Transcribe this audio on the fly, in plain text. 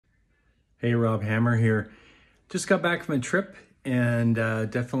Hey, Rob Hammer here. Just got back from a trip and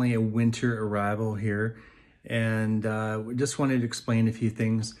definitely a winter arrival here. And we just wanted to explain a few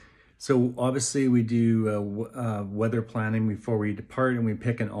things. So obviously we do weather planning before we depart, and we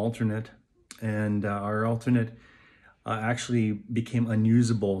pick an alternate. And our alternate actually became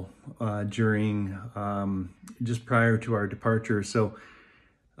unusable during just prior to our departure. So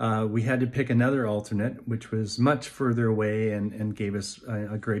we had to pick another alternate, which was much further away and gave us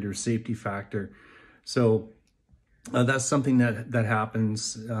a greater safety factor. So that's something that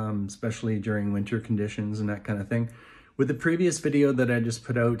happens, especially during winter conditions and that kind of thing. With the previous video that I just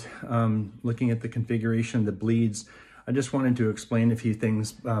put out, looking at the configuration of the bleeds, I just wanted to explain a few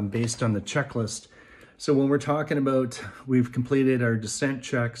things based on the checklist. So when we're talking about, we've completed our descent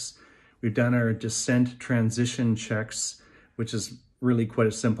checks, we've done our descent transition checks, which is really quite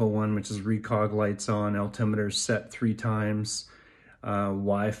a simple one, which is recog lights on, altimeters set 3 times,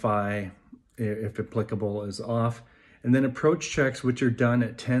 Wi-Fi, if applicable, is off. And then approach checks, which are done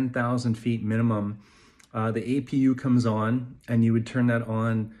at 10,000 feet minimum. The APU comes on, and you would turn that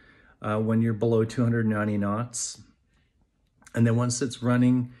on when you're below 290 knots. And then once it's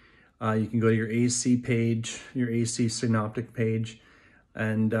running, you can go to your AC page, your AC synoptic page,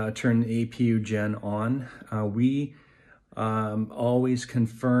 and turn the APU Gen on. We always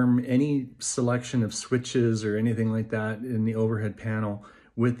confirm any selection of switches or anything like that in the overhead panel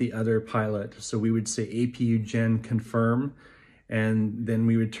with the other pilot. So we would say APU Gen confirm, and then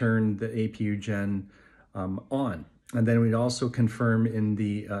we would turn the APU Gen on. And then we'd also confirm in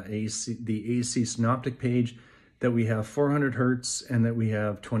the AC synoptic page that we have 400 Hertz and that we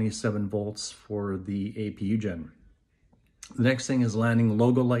have 27 volts for the APU Gen. The next thing is landing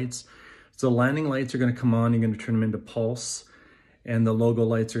logo lights. So landing lights are going to come on, you're going to turn them into pulse, and the logo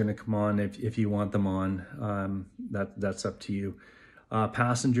lights are going to come on if you want them on. That's up to you.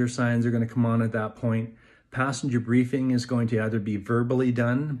 Passenger signs are going to come on at that point. Passenger briefing is going to either be verbally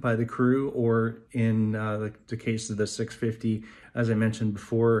done by the crew, or in the case of the 650, as I mentioned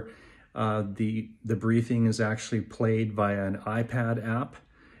before, the briefing is actually played via an iPad app,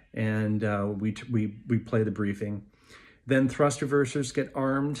 and we play the briefing. Then thrust reversers get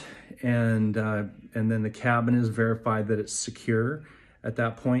armed, and then the cabin is verified that it's secure at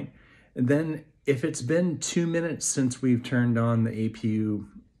that point. And then if it's been 2 minutes since we've turned on the APU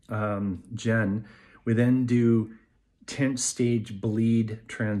Gen, we then do tent stage bleed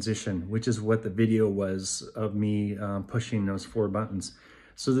transition, which is what the video was of me pushing those 4 buttons.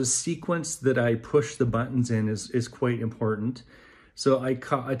 So the sequence that I push the buttons in is quite important. So I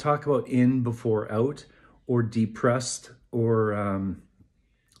talk about in before out, or depressed, or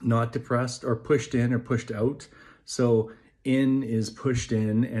not depressed, or pushed in or pushed out. So in is pushed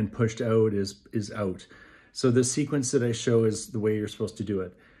in and pushed out is out. So the sequence that I show is the way you're supposed to do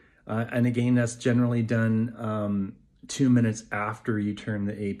it. And again, that's generally done 2 minutes after you turn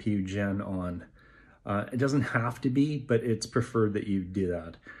the APU Gen on. It doesn't have to be, but it's preferred that you do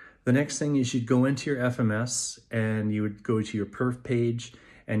that. The next thing is you'd go into your FMS and you would go to your perf page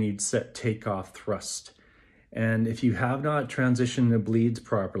and you'd set takeoff thrust. And if you have not transitioned the bleeds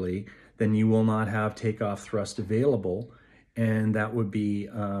properly, then you will not have takeoff thrust available. And that would be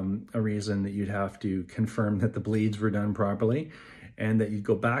a reason that you'd have to confirm that the bleeds were done properly, and that you'd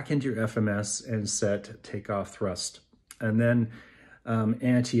go back into your FMS and set takeoff thrust. And then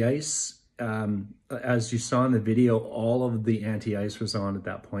anti-ice, as you saw in the video, all of the anti-ice was on at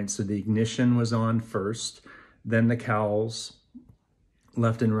that point. So the ignition was on first, then the cowls,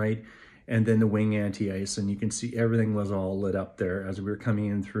 left and right, and then the wing anti-ice, and you can see everything was all lit up there as we were coming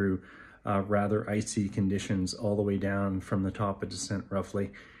in through rather icy conditions all the way down from the top of descent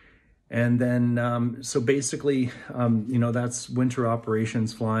roughly. And then, so basically, you know, that's winter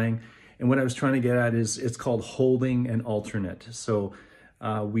operations flying. And what I was trying to get at is it's called holding an alternate. So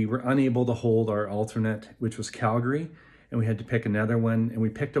we were unable to hold our alternate, which was Calgary, and we had to pick another one. And we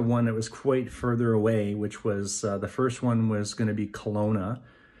picked a one that was quite further away, which was, the first one was going to be Kelowna,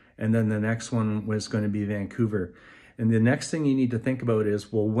 and then the next one was going to be Vancouver. And the next thing you need to think about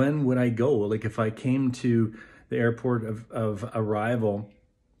is, well, when would I go? Like if I came to the airport of arrival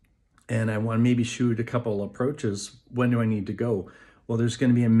and I want to maybe shoot a couple approaches, when do I need to go? Well, there's going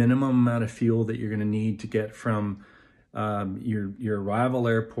to be a minimum amount of fuel that you're going to need to get from your arrival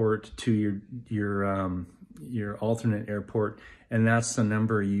airport to your alternate airport, and that's the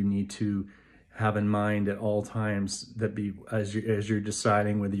number you need to have in mind at all times, that as you're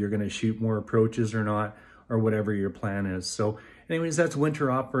deciding whether you're going to shoot more approaches or not, or whatever your plan is. So anyways, that's winter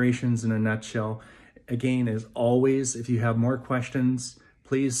operations in a nutshell. Again, as always, if you have more questions,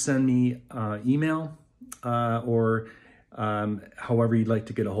 please send me email or however you'd like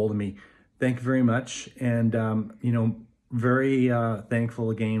to get a hold of me. thank you very much. And, you know, very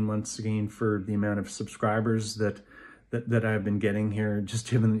thankful again, once again, for the amount of subscribers that I've been getting here,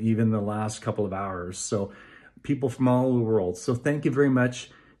 just even the last couple of hours. So people from all over the world. So thank you very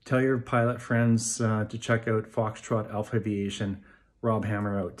much. Tell your pilot friends to check out Foxtrot Alpha Aviation. Rob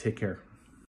Hammer out. Take care.